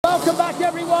Welcome back,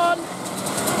 everyone.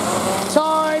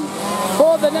 Time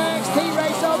for the next heat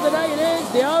race of the day. It is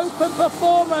the open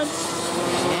performance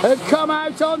have come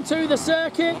out onto the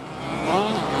circuit.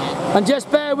 And just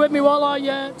bear with me while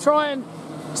I try and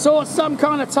sort some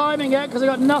kind of timing out, because I've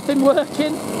got nothing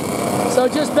working. So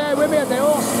just bear with me as they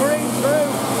all scream through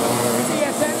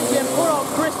CS Energy, and poor old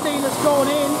Christine has gone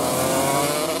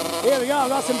in. Here we go, I've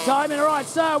got some timing. Alright,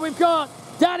 so we've got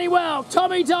Danny Well,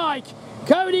 Tommy Dyke,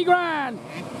 Cody Gran,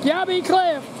 Gabby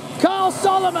Cliff, Carl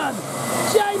Solomon,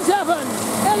 James Evans,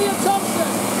 Elliot Thompson,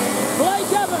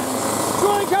 Blake Evans,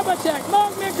 Troy Kubacek,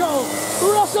 Mark Mickle,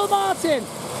 Russell Martin,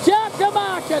 Jack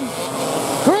DeMack and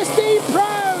Christine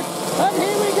Proud. And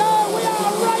here we go, we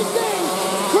are racing.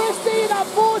 Christine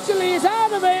unfortunately is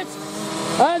out of it.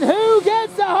 And who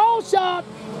gets the whole shot?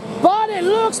 But it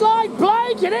looks like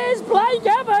Blake. It is Blake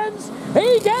Evans.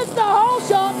 He gets the whole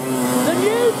shot. The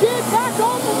new kid back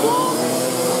on the block.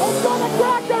 Has got a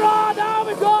cracker on. Now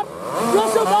we've got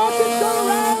Russell Martin's gone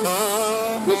around.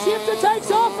 The shifter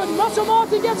takes off and Russell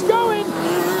Martin gets going.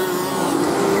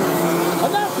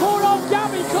 And that poor old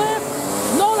Gabby Cliff,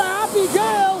 not a happy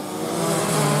girl.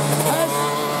 As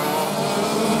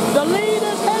the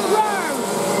leaders head round.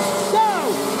 So,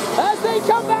 as they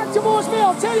come back towards me,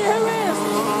 I'll tell you who is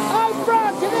out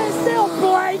front. It is still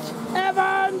Blake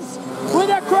Evans with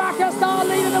a cracker start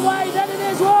leading the way. Then it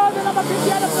is one, the number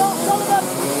 58 of Carl Solomon.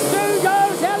 Two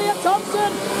goes Elliot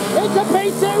Thompson into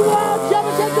P2. One,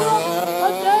 Kevin up.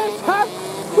 And there's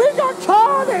we've got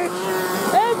carnage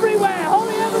everywhere.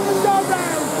 Holly Evans has gone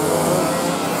round.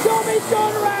 Tommy's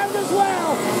gone around as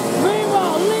well.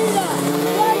 Meanwhile, leader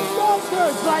Blake's gone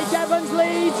through. Blake Evans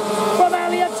leads from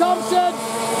Elliot Thompson.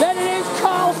 Then it is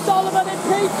Carl Solomon in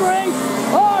P3.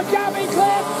 Oh, Gabby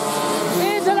Cliff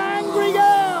is an angry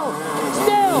girl.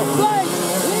 Still, Blake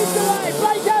leads the way.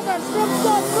 Blake Evans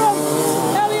from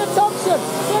Elliot Thompson.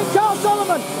 Then Carl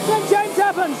Solomon. Then James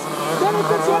Evans. Then it's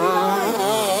the 29.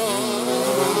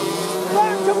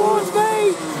 Back towards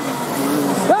me.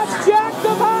 That's Jack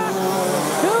DeMack.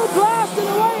 Still blasting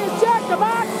away is Jack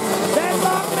DeMack. Then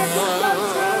Mark Nichols goes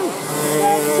through.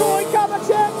 Then Troy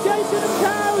Kubacek chasing him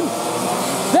down.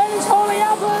 Then it's Holly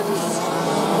Evans.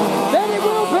 Then it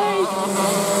will be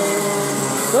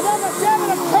the number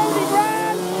 7 of Cody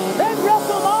Gran. Then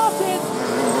Russell Martin.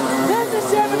 Then the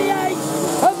 78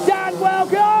 of Dan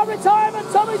Welgar.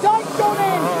 Retirement. Tommy Dyke's gone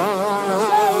in.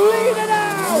 So leader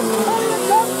now. Elliot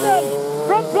Thompson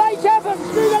from Blake Evans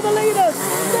through the leaders.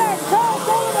 Then Carl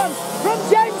Solomon from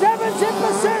James Evans in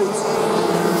pursuit.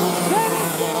 Then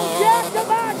it's still Jack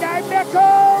DeMack. And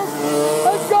Nichols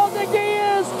has got the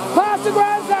gears past the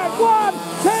grandstand. 1,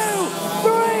 2,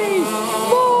 3,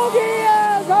 4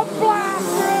 gears. A blast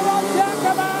through on Jack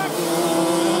DeMack.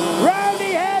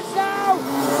 Roundy heads now.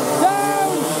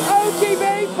 Down.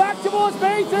 OTB back towards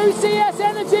me through CS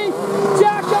Energy.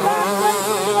 Jack DeMack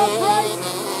racing to a break.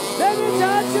 Then it's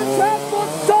Hudson Transport.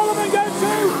 Solomon goes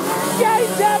through.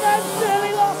 James Evans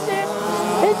nearly lost it.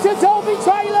 Into Dalby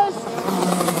Trailers.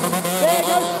 There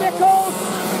goes Nichols.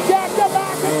 Jack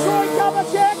DeMack and Troy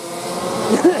Kubacek.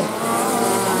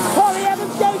 Holly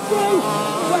Evans goes through.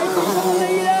 Waiting for the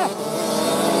leader.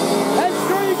 And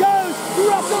through goes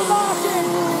Russell Martin.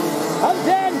 And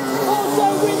then also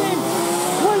with him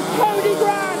was Cody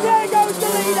Gran. There goes the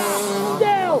leader.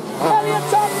 Still Elliot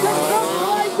Thompson from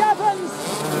Blake Evans.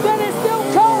 Then it's still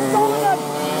Carl Solomon.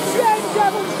 James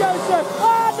Evans goes through.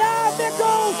 Oh, now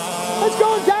Nichols has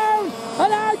gone down. And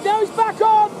now goes back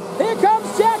on. Here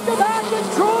comes Jack DeMack and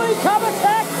Troy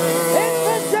Kubacek in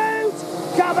pursuit.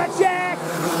 Kubacek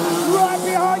right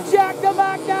behind Jack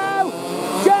DeMack now.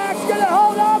 Jack's going to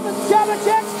hold on, and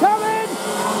Kubacek's coming.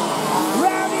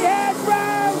 Roundy heads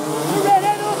round. The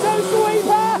redhead auto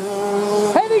sweeper.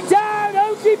 Heading down.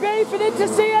 Oakie Beef and into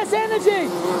CS Energy.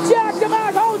 Jack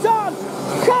DeMack holds on.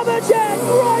 Kubacek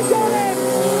right on him.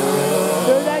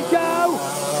 Here they go.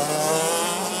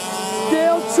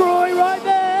 Still Troy right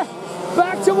there.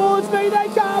 Back towards me they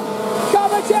come.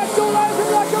 Kubacek's all over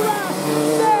him like a rat.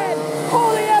 Then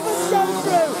Holly Evans goes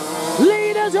through.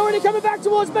 Leaders already coming back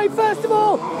towards me. First of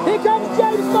all, here comes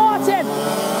James Martin.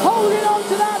 Holding on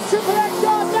to that triple X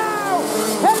shot now.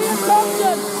 Elliot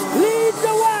Thompson leads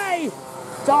the way.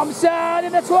 Thompson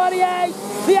in the 28.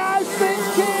 The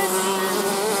Auschwitz kid.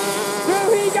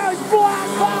 Through he goes. Black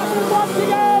Barton wants to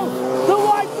go. The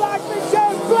white flagsman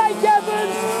shows Blake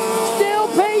Evans. Still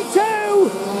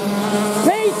P2.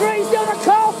 P3 still to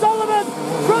Carl Solomon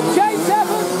from James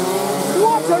Evans.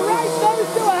 What a race those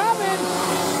two are having.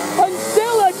 And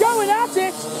still they're going at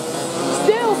it.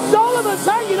 Still Solomon's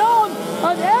hanging on.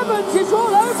 And Evans is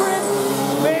all over it.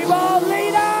 Meanwhile,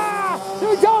 leader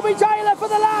through Dalby Taylor for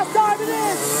the last time it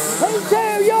is.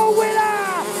 P2, your win.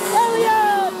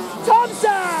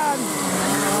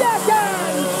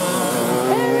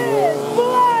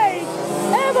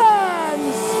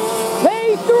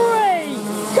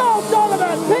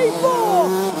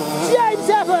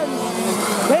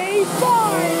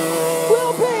 P5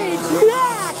 will be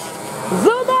Jack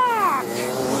the Mac.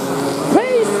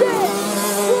 P6,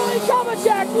 Troy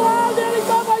Kovacic, wow, nearly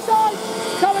side by side.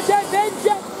 Kovacic, then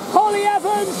Jack, Holly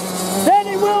Evans, then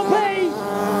it will be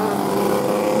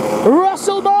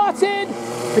Russell Martin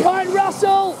behind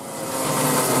Russell.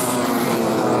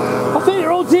 I think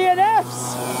they're all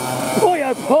DNFs. Boy,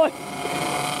 oh boy.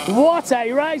 What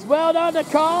a race. Well done to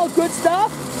Carl. Good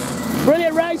stuff.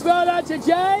 Brilliant race. Well done to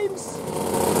James.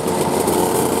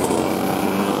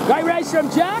 Great race from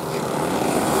Jack.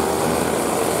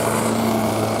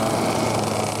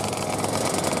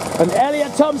 And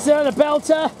Elliot Thompson, a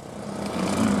belter.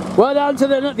 Well done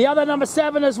to the other number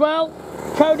 7 as well.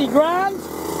 Cody Grand.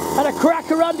 Had a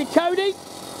cracker under Cody.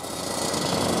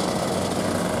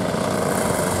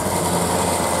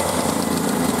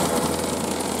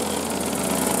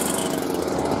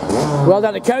 Well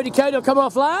done to Cody. Cody will come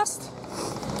off last.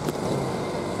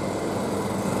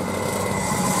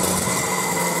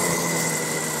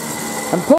 And